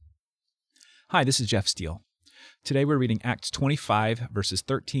Hi, this is Jeff Steele. Today we're reading Acts 25, verses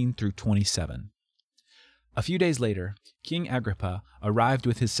 13 through 27. A few days later, King Agrippa arrived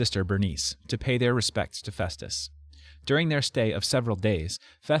with his sister Bernice to pay their respects to Festus. During their stay of several days,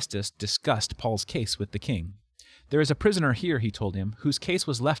 Festus discussed Paul's case with the king. "There is a prisoner here," he told him, "whose case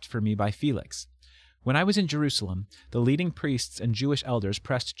was left for me by Felix. When I was in Jerusalem, the leading priests and Jewish elders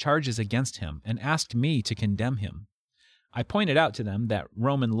pressed charges against him and asked me to condemn him. I pointed out to them that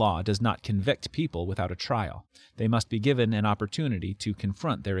Roman law does not convict people without a trial. They must be given an opportunity to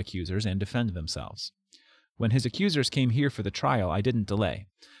confront their accusers and defend themselves. When his accusers came here for the trial, I didn't delay.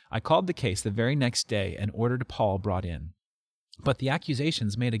 I called the case the very next day and ordered Paul brought in. But the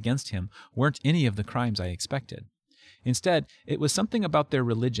accusations made against him weren't any of the crimes I expected. Instead, it was something about their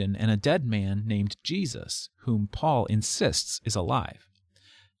religion and a dead man named Jesus, whom Paul insists is alive.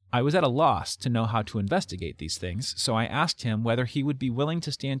 I was at a loss to know how to investigate these things, so I asked him whether he would be willing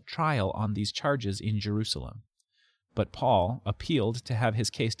to stand trial on these charges in Jerusalem. But Paul appealed to have his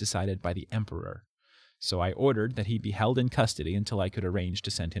case decided by the emperor. So I ordered that he be held in custody until I could arrange to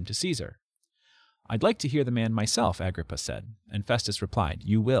send him to Caesar. I'd like to hear the man myself," Agrippa said, and Festus replied,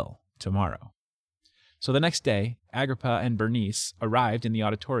 "You will, tomorrow." So the next day, Agrippa and Bernice arrived in the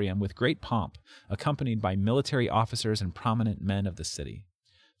auditorium with great pomp, accompanied by military officers and prominent men of the city.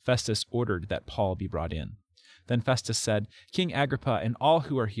 Festus ordered that Paul be brought in. Then Festus said, "King Agrippa and all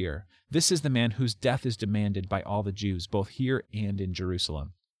who are here, this is the man whose death is demanded by all the Jews, both here and in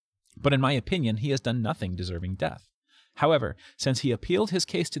Jerusalem. But in my opinion, he has done nothing deserving death. However, since he appealed his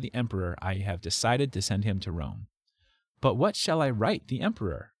case to the emperor, I have decided to send him to Rome. But what shall I write the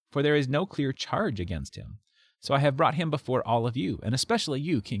emperor? For there is no clear charge against him. So I have brought him before all of you, and especially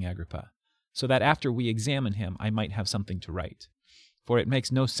you, King Agrippa, so that after we examine him, I might have something to write. For it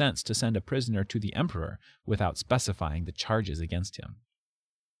makes no sense to send a prisoner to the emperor without specifying the charges against him."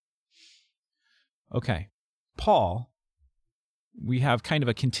 Okay, Paul, we have kind of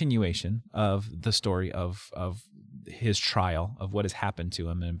a continuation of the story of his trial, of what has happened to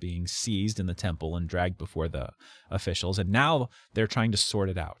him and being seized in the temple and dragged before the officials, and now they're trying to sort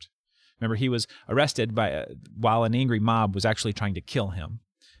it out. Remember, he was arrested while an angry mob was actually trying to kill him.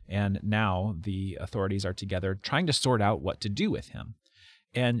 And now the authorities are together trying to sort out what to do with him.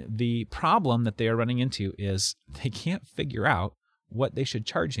 And the problem that they are running into is they can't figure out what they should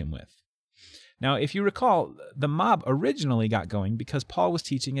charge him with. Now, if you recall, the mob originally got going because Paul was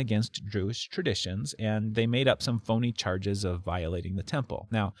teaching against Jewish traditions, and they made up some phony charges of violating the temple.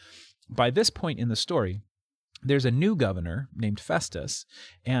 Now, by this point in the story, there's a new governor named Festus,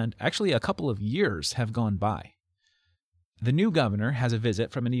 and actually a couple of years have gone by. The new governor has a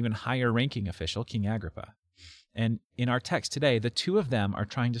visit from an even higher-ranking official, King Agrippa. And in our text today, the two of them are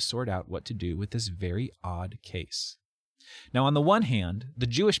trying to sort out what to do with this very odd case. Now, on the one hand, the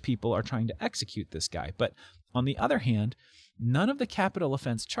Jewish people are trying to execute this guy, but on the other hand, none of the capital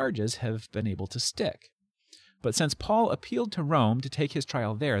offense charges have been able to stick. But since Paul appealed to Rome to take his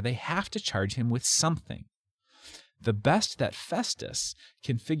trial there, they have to charge him with something. The best that Festus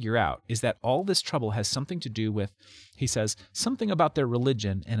can figure out is that all this trouble has something to do with, he says, something about their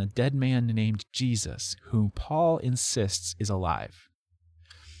religion and a dead man named Jesus, whom Paul insists is alive.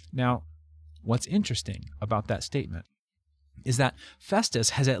 Now, what's interesting about that statement is that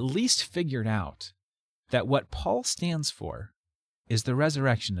Festus has at least figured out that what Paul stands for is the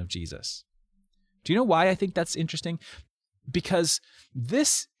resurrection of Jesus. Do you know why I think that's interesting? Because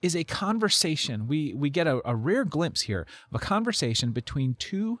this is a conversation, we get a rare glimpse here of a conversation between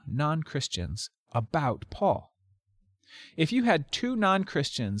two non-Christians about Paul. If you had two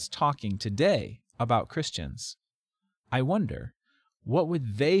non-Christians talking today about Christians, I wonder, what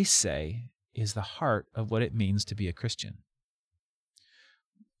would they say is the heart of what it means to be a Christian?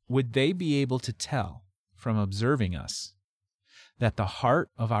 Would they be able to tell from observing us that the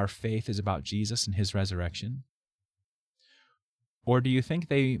heart of our faith is about Jesus and his resurrection? Or do you think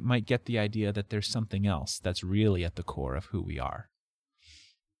they might get the idea that there's something else that's really at the core of who we are?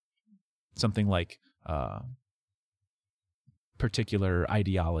 Something like particular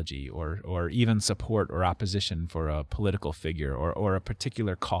ideology or even support or opposition for a political figure or a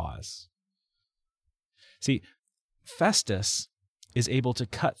particular cause. See, Festus is able to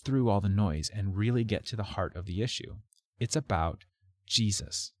cut through all the noise and really get to the heart of the issue. It's about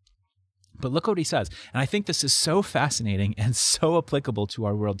Jesus. But look what he says. And I think this is so fascinating and so applicable to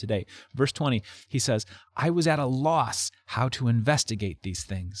our world today. Verse 20, he says, "I was at a loss how to investigate these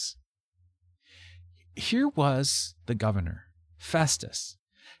things." Here was the governor, Festus,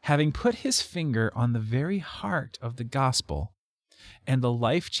 having put his finger on the very heart of the gospel, and the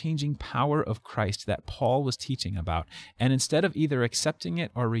life-changing power of Christ that Paul was teaching about. And instead of either accepting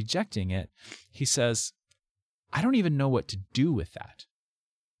it or rejecting it, he says, I don't even know what to do with that.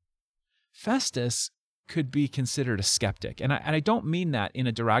 Festus could be considered a skeptic. And I don't mean that in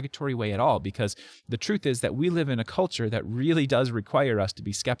a derogatory way at all, because the truth is that we live in a culture that really does require us to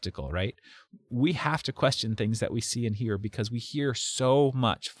be skeptical, right? We have to question things that we see and hear because we hear so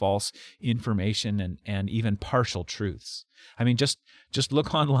much false information and even partial truths. I mean, just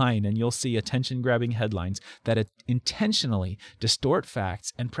look online and you'll see attention-grabbing headlines that intentionally distort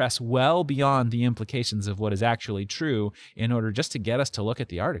facts and press well beyond the implications of what is actually true in order just to get us to look at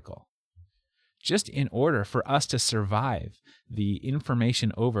the article. Just in order for us to survive the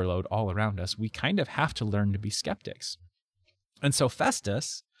information overload all around us, we kind of have to learn to be skeptics. And so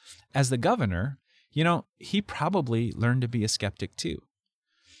Festus, as the governor, he probably learned to be a skeptic too.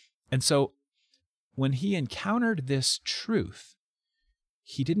 And so when he encountered this truth,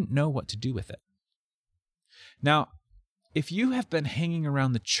 he didn't know what to do with it. Now, if you have been hanging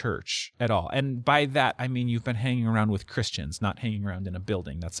around the church at all, and by that I mean you've been hanging around with Christians, not hanging around in a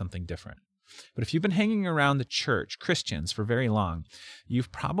building, that's something different. But if you've been hanging around the church, Christians, for very long,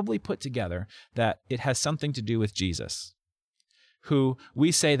 you've probably put together that it has something to do with Jesus, who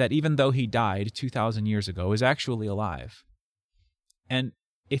we say that even though he died 2,000 years ago, is actually alive. And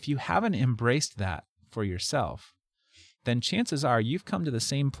if you haven't embraced that for yourself, then chances are you've come to the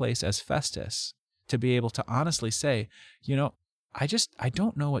same place as Festus to be able to honestly say, I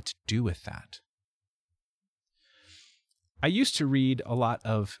don't know what to do with that. I used to read a lot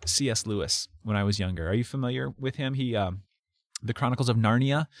of C.S. Lewis when I was younger. Are you familiar with him? The Chronicles of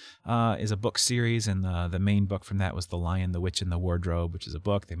Narnia is a book series, and the main book from that was The Lion, the Witch, and the Wardrobe, which is a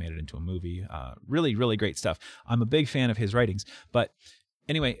book. They made it into a movie. Really, really great stuff. I'm a big fan of his writings. But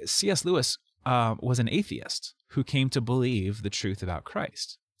anyway, C.S. Lewis was an atheist who came to believe the truth about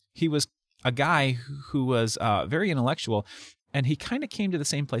Christ. He was a guy who was very intellectual, and he kind of came to the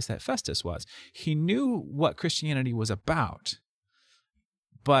same place that Festus was. He knew what Christianity was about,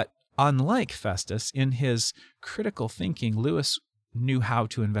 but unlike Festus, in his critical thinking, Lewis knew how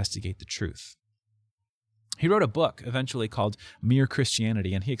to investigate the truth. He wrote a book eventually called Mere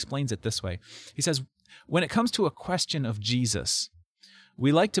Christianity, and he explains it this way. He says, when it comes to a question of Jesus,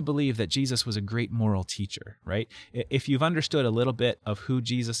 we like to believe that Jesus was a great moral teacher, right? If you've understood a little bit of who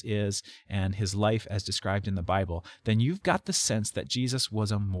Jesus is and his life as described in the Bible, then you've got the sense that Jesus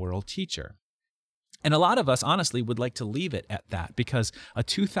was a moral teacher. And a lot of us, honestly, would like to leave it at that, because a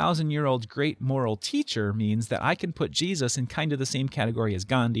 2,000-year-old great moral teacher means that I can put Jesus in kind of the same category as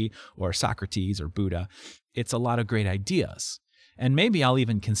Gandhi or Socrates or Buddha. It's a lot of great ideas. And maybe I'll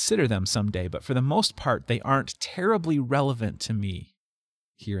even consider them someday, but for the most part, they aren't terribly relevant to me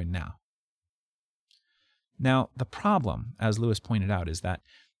here and now. Now, the problem, as Lewis pointed out, is that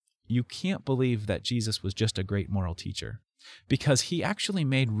you can't believe that Jesus was just a great moral teacher, because he actually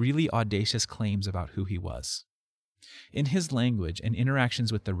made really audacious claims about who he was. In his language and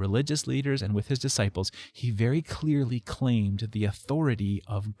interactions with the religious leaders and with his disciples, he very clearly claimed the authority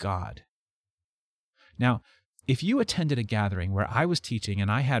of God. Now, if you attended a gathering where I was teaching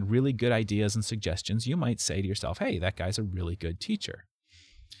and I had really good ideas and suggestions, you might say to yourself, hey, that guy's a really good teacher.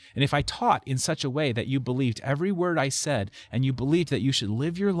 And if I taught in such a way that you believed every word I said, and you believed that you should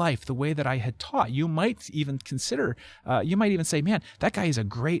live your life the way that I had taught, you might even say, man, that guy is a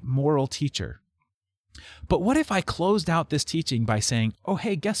great moral teacher. But what if I closed out this teaching by saying, oh,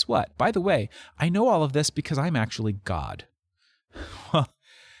 hey, guess what? By the way, I know all of this because I'm actually God. Well,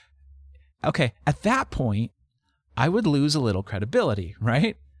 okay, at that point, I would lose a little credibility,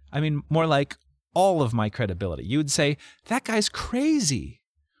 right? I mean, more like all of my credibility. You would say, that guy's crazy.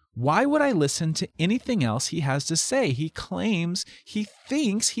 Why would I listen to anything else he has to say? He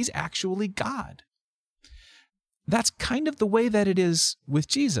thinks he's actually God. That's kind of the way that it is with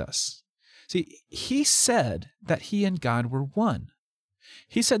Jesus. See, he said that he and God were one.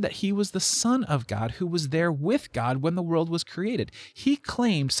 He said that he was the Son of God who was there with God when the world was created. He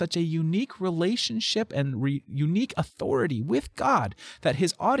claimed such a unique relationship and unique authority with God that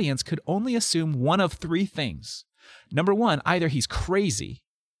his audience could only assume one of three things. Number one, either he's crazy,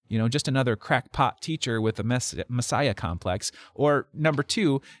 just another crackpot teacher with a Messiah complex, or number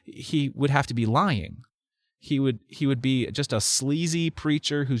two, he would have to be lying. He would be just a sleazy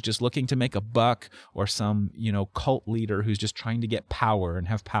preacher who's just looking to make a buck, or some, cult leader who's just trying to get power and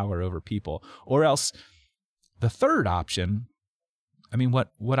have power over people. Or else the third option, I mean,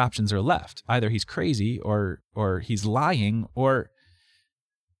 what options are left? Either he's crazy or he's lying, or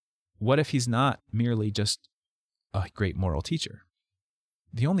what if he's not merely just a great moral teacher?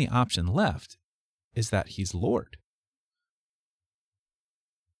 The only option left is that he's Lord.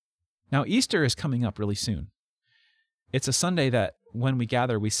 Now, Easter is coming up really soon. It's a Sunday that when we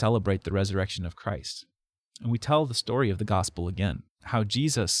gather, we celebrate the resurrection of Christ. And we tell the story of the gospel again, how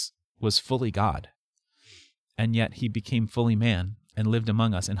Jesus was fully God, and yet he became fully man and lived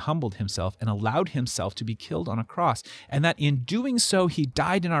among us and humbled himself and allowed himself to be killed on a cross, and that in doing so, he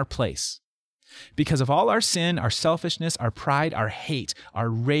died in our place. Because of all our sin, our selfishness, our pride, our hate, our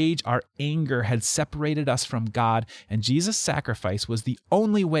rage, our anger had separated us from God, and Jesus' sacrifice was the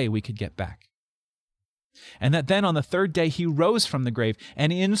only way we could get back. And that then on the third day he rose from the grave,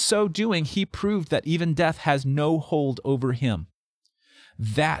 and in so doing he proved that even death has no hold over him.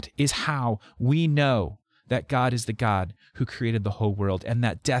 That is how we know that God is the God who created the whole world, and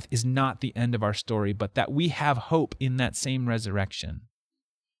that death is not the end of our story, but that we have hope in that same resurrection.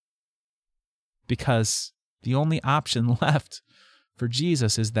 Because the only option left for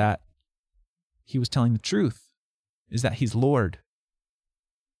Jesus is that he was telling the truth, is that he's Lord.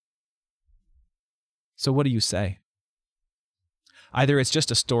 So what do you say? Either it's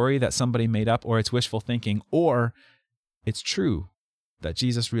just a story that somebody made up, or it's wishful thinking, or it's true that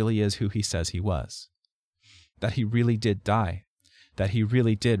Jesus really is who he says he was, that he really did die, that he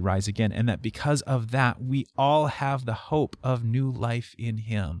really did rise again, and that because of that, we all have the hope of new life in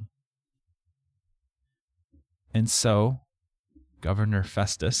him. And so, Governor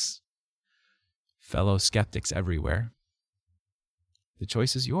Festus, fellow skeptics everywhere, the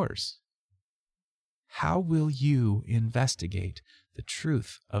choice is yours. How will you investigate the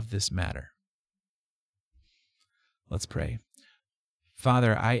truth of this matter? Let's pray.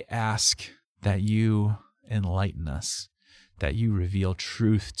 Father, I ask that you enlighten us, that you reveal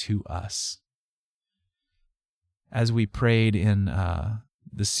truth to us. As we prayed in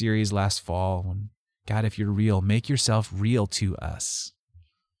the series last fall, when God, if you're real, make yourself real to us.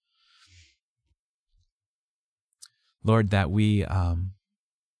 Lord, that we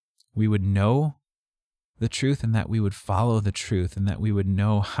would know the truth, and that we would follow the truth, and that we would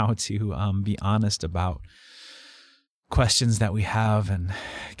know how to be honest about questions that we have. And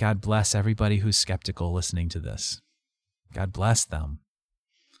God bless everybody who's skeptical listening to this. God bless them.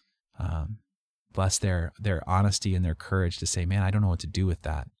 Bless their honesty and their courage to say, man, I don't know what to do with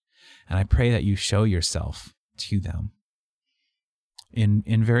that. And I pray that you show yourself to them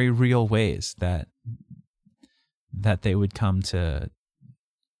in very real ways, that they would come to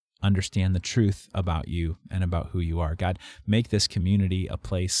understand the truth about you and about who you are. God, make this community a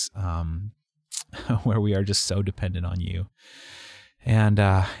place where we are just so dependent on you, and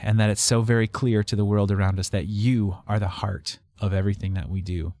that it's so very clear to the world around us that you are the heart of everything that we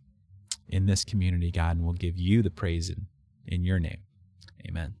do in this community, God, and we'll give you the praise in your name.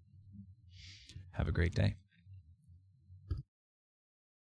 Amen. Have a great day.